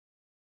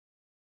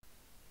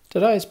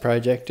Today's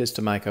project is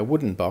to make a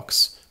wooden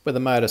box with a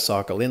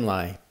motorcycle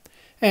inlay,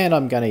 and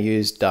I'm going to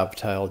use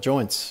dovetail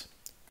joints.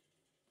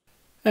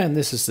 And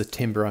this is the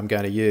timber I'm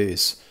going to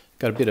use.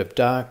 Got a bit of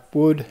dark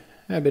wood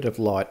and a bit of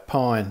light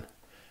pine,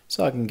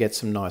 so I can get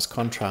some nice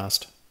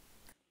contrast.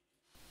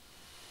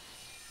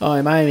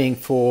 I'm aiming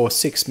for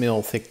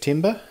 6mm thick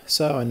timber,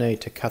 so I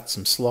need to cut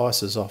some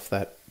slices off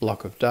that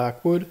block of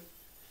dark wood.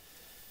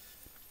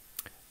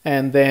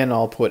 And then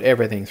I'll put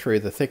everything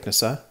through the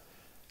thicknesser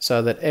so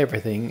that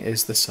everything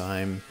is the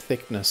same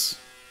thickness.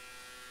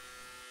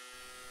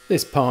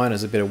 This pine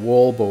is a bit of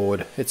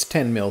wallboard. It's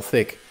 10mm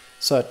thick,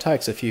 so it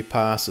takes a few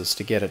passes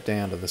to get it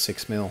down to the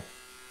 6mm.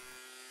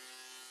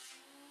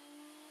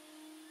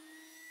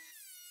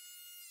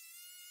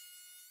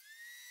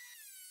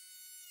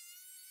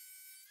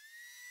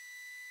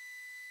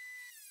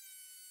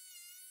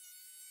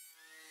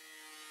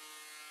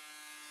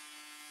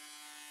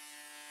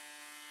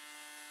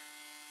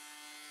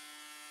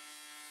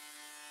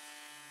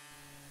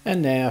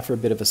 And now for a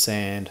bit of a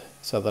sand,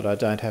 so that I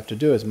don't have to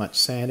do as much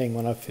sanding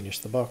when I've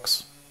finished the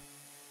box.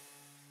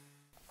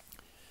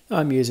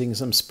 I'm using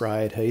some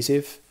spray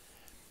adhesive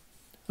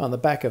on the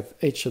back of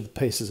each of the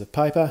pieces of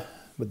paper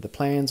with the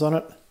plans on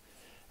it,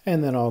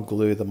 and then I'll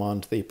glue them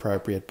onto the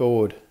appropriate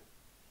board.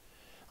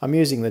 I'm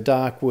using the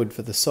dark wood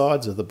for the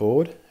sides of the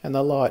board and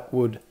the light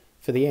wood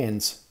for the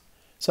ends,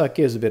 so it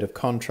gives a bit of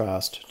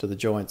contrast to the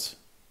joints.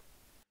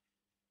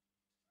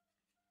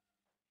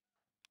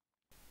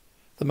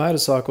 The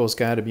motorcycle is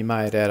going to be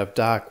made out of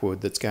dark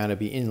wood that's going to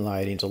be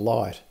inlaid into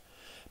light.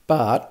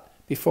 But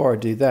before I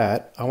do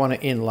that, I want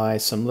to inlay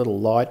some little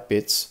light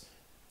bits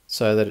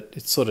so that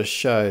it sort of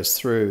shows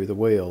through the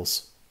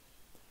wheels.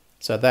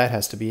 So that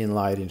has to be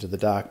inlaid into the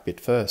dark bit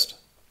first.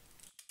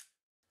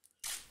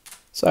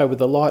 So with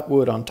the light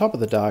wood on top of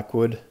the dark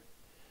wood,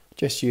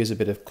 just use a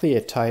bit of clear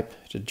tape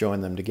to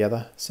join them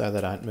together so they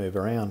don't move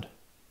around.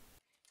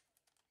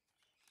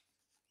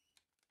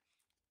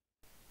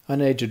 I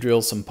need to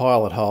drill some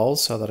pilot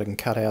holes so that I can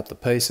cut out the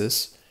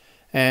pieces,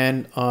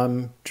 and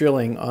I'm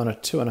drilling on a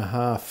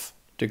 2.5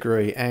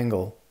 degree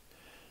angle.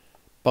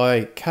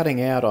 By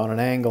cutting out on an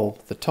angle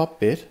the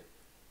top bit,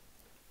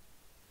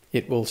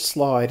 it will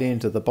slide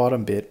into the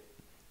bottom bit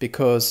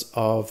because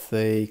of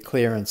the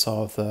clearance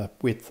of the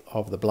width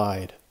of the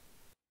blade.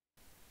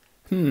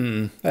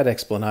 That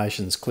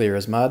explanation's clear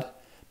as mud,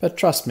 but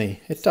trust me,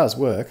 it does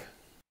work.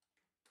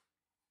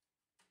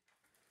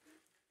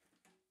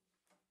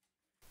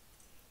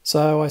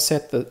 So I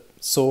set the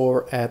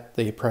saw at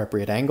the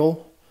appropriate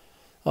angle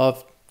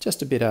of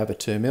just a bit over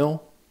 2mm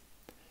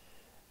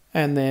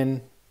and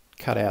then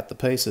cut out the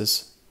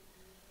pieces.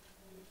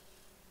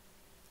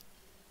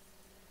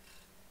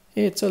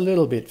 It's a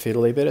little bit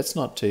fiddly, but it's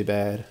not too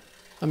bad.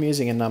 I'm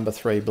using a number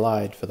 3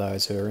 blade for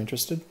those who are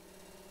interested.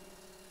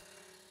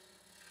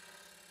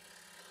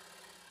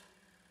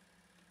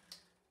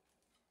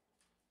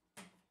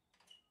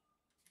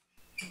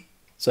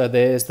 So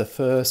there's the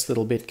first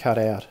little bit cut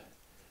out.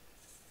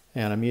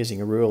 And I'm using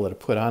a ruler to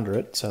put under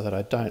it so that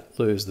I don't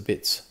lose the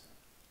bits.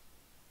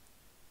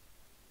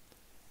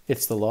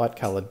 It's the light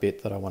coloured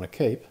bit that I want to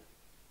keep.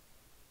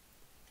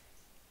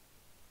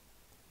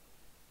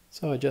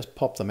 So I just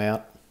pop them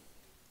out.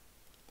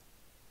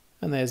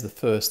 And there's the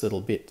first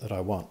little bit that I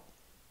want.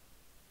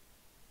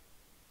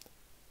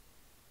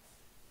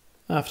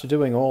 After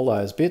doing all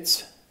those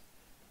bits,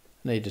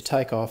 I need to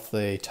take off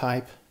the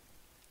tape,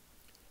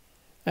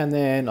 and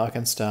then I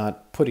can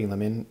start putting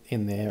them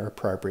in their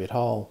appropriate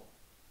hole.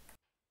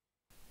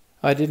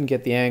 I didn't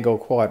get the angle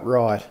quite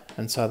right,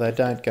 and so they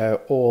don't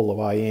go all the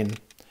way in,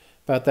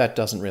 but that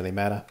doesn't really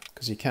matter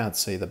because you can't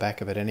see the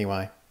back of it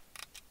anyway.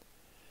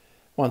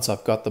 Once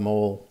I've got them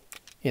all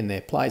in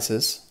their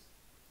places,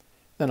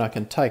 then I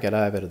can take it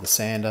over to the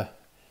sander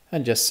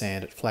and just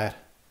sand it flat.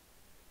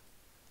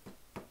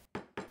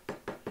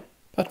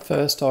 But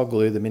first I'll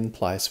glue them in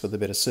place with a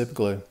bit of super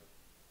glue.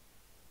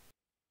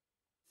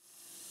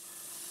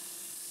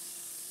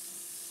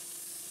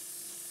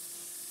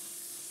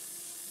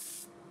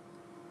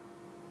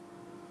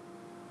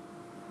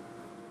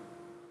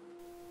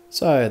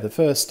 So the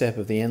first step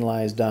of the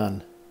inlay is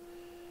done.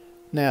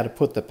 Now to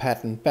put the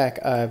pattern back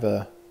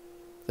over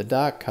the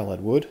dark coloured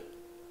wood,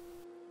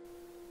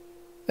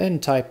 then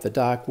tape the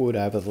dark wood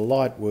over the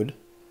light wood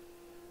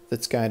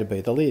that's going to be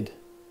the lid.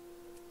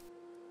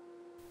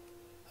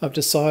 I've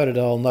decided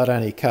I'll not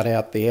only cut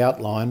out the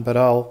outline, but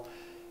I'll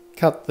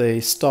cut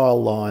the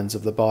style lines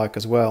of the bike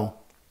as well.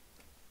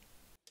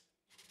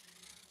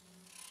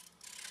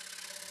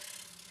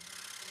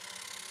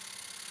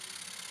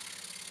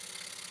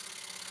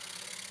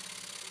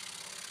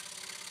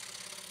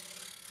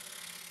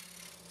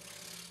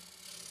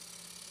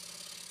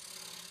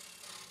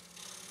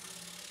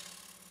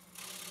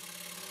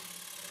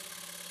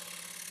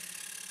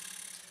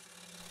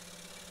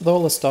 With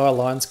all the style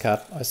lines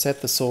cut, I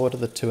set the saw to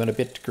the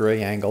 2.1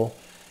 degree angle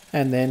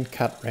and then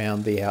cut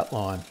round the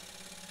outline.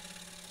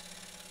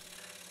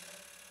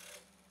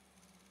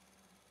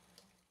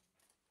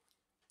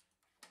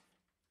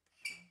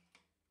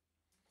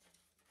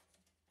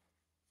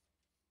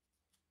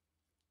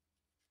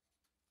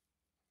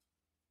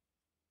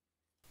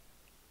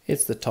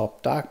 It's the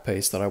top dark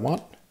piece that I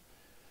want.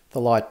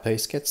 The light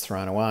piece gets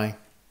thrown away.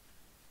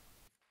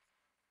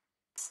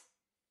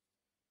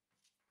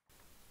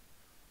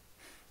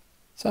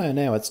 So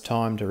now it's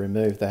time to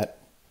remove that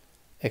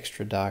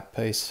extra dark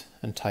piece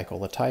and take all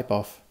the tape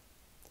off.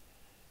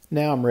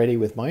 Now I'm ready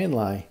with my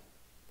inlay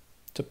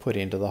to put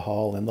into the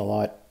hole in the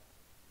light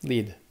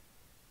lid.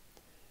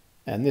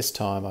 And this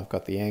time I've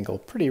got the angle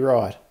pretty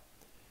right,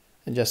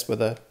 and just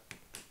with a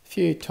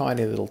few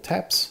tiny little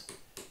taps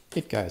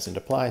it goes into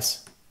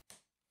place.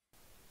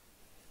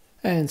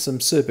 And some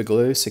super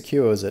glue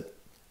secures it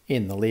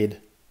in the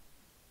lid.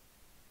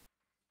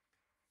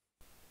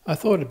 I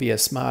thought it'd be a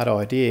smart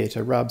idea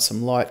to rub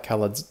some light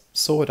coloured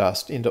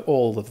sawdust into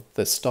all of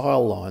the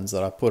style lines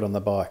that I put on the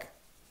bike.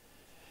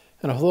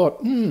 And I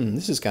thought,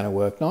 this is going to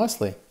work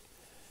nicely.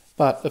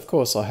 But of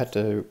course I had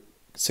to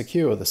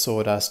secure the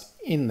sawdust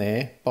in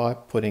there by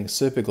putting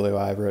super glue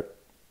over it.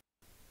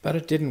 But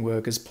it didn't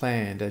work as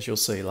planned, as you'll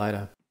see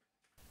later.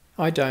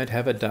 I don't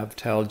have a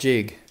dovetail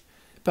jig,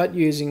 but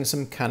using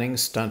some cunning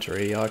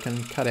stuntery I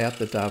can cut out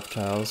the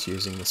dovetails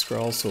using the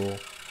scroll saw.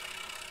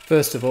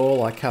 First of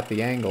all I cut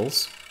the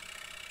angles.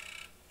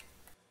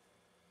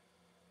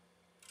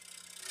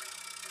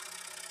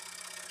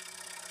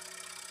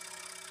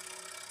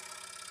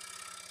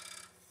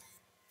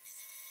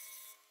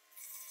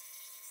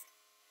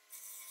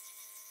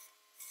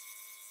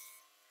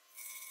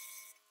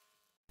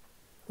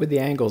 With the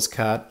angles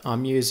cut,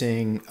 I'm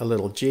using a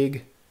little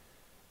jig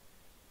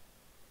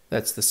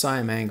that's the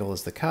same angle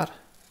as the cut,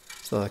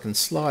 so I can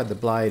slide the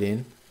blade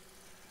in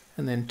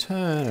and then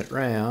turn it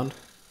round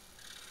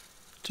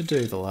to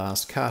do the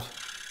last cut.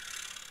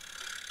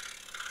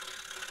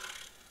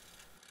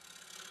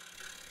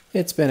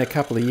 It's been a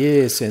couple of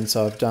years since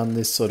I've done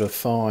this sort of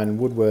fine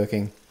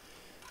woodworking,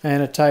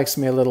 and it takes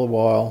me a little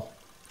while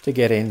to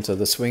get into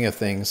the swing of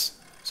things,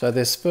 so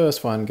this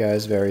first one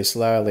goes very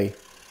slowly.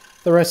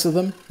 The rest of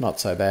them, not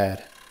so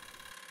bad.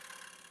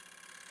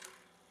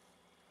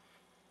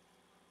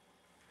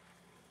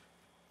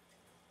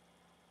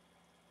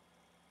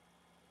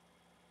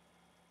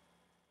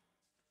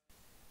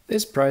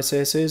 This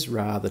process is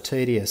rather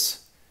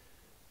tedious,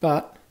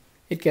 but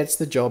it gets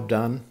the job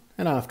done,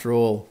 and after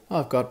all,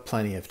 I've got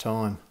plenty of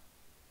time.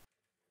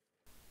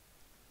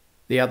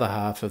 The other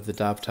half of the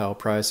dovetail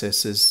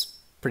process is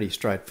pretty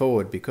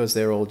straightforward because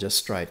they're all just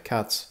straight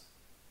cuts.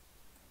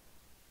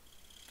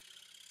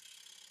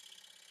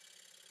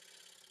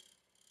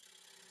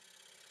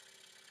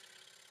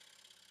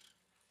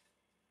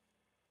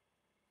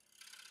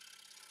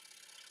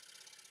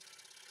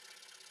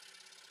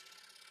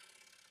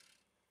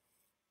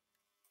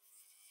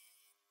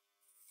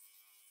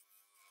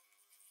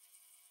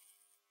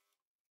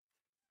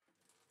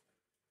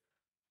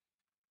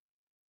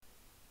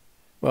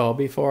 Well,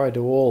 before I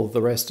do all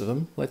the rest of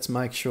them, let's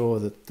make sure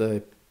that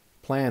the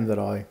plan that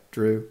I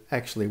drew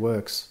actually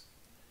works.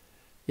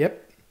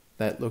 Yep,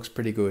 that looks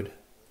pretty good.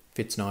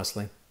 Fits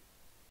nicely.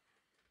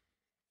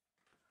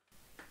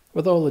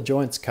 With all the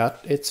joints cut,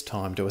 it's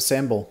time to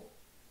assemble.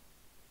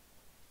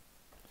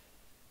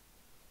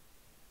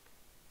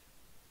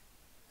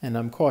 And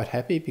I'm quite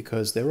happy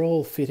because they're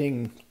all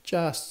fitting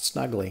just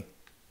snugly.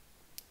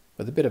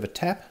 With a bit of a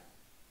tap,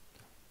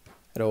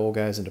 it all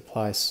goes into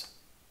place.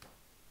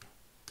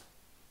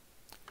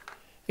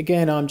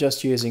 Again, I'm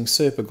just using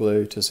super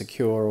glue to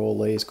secure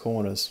all these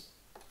corners.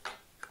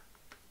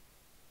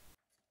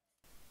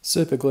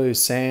 Super glue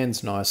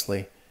sands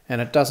nicely,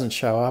 and it doesn't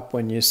show up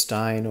when you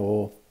stain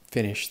or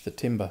finish the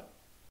timber.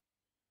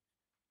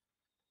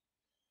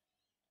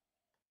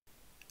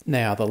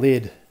 Now the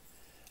lid.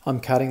 I'm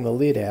cutting the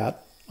lid out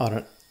on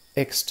an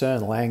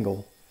external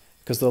angle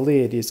because the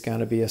lid is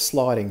going to be a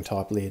sliding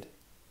type lid.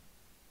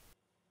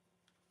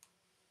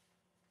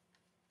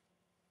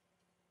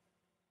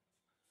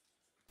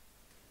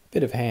 A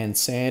bit of hand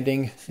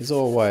sanding is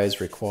always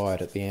required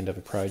at the end of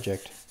a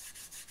project.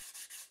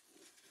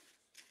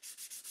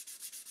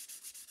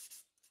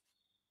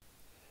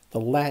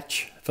 The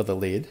latch for the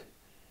lid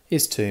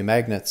is 2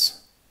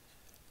 magnets.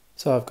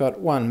 So I've got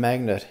one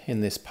magnet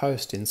in this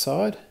post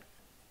inside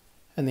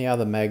and the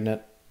other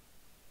magnet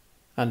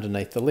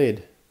underneath the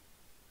lid.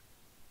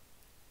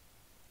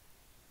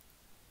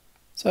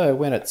 So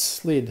when it's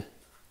slid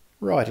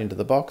right into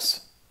the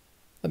box,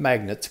 the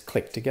magnets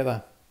click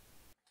together.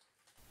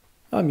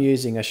 I'm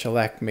using a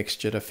shellac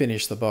mixture to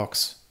finish the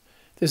box.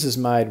 This is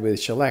made with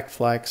shellac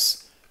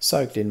flakes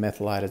soaked in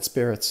methylated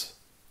spirits.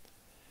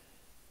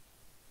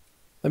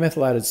 The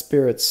methylated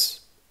spirits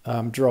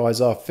dries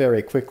off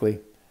very quickly,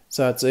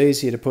 so it's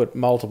easy to put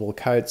multiple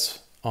coats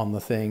on the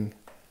thing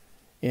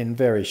in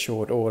very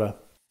short order.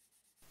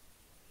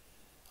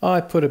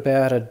 I put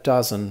about a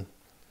dozen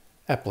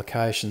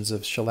applications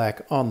of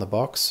shellac on the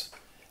box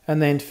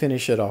and then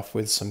finish it off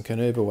with some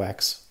carnauba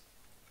wax.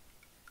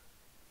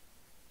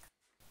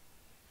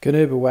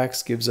 Carnauba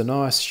wax gives a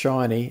nice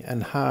shiny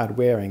and hard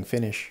wearing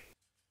finish.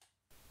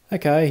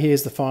 Okay,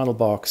 here's the final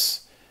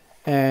box,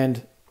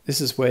 and this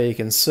is where you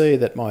can see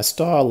that my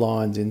style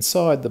lines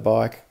inside the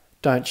bike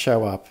don't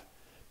show up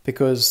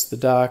because the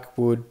dark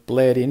wood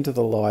bled into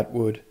the light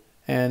wood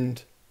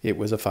and it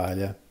was a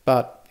failure,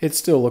 but it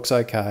still looks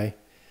okay.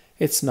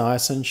 It's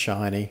nice and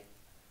shiny,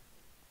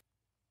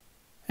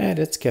 and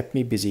it's kept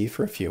me busy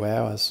for a few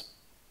hours.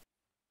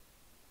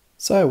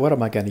 So what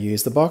am I going to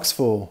use the box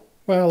for?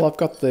 Well, I've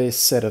got this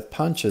set of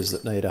punches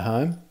that need a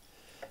home.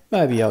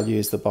 Maybe I'll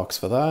use the box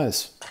for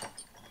those.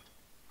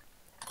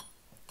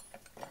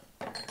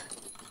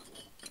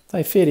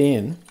 They fit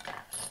in,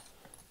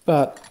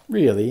 but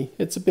really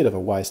it's a bit of a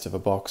waste of a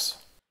box.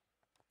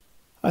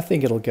 I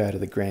think it'll go to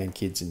the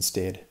grandkids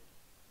instead.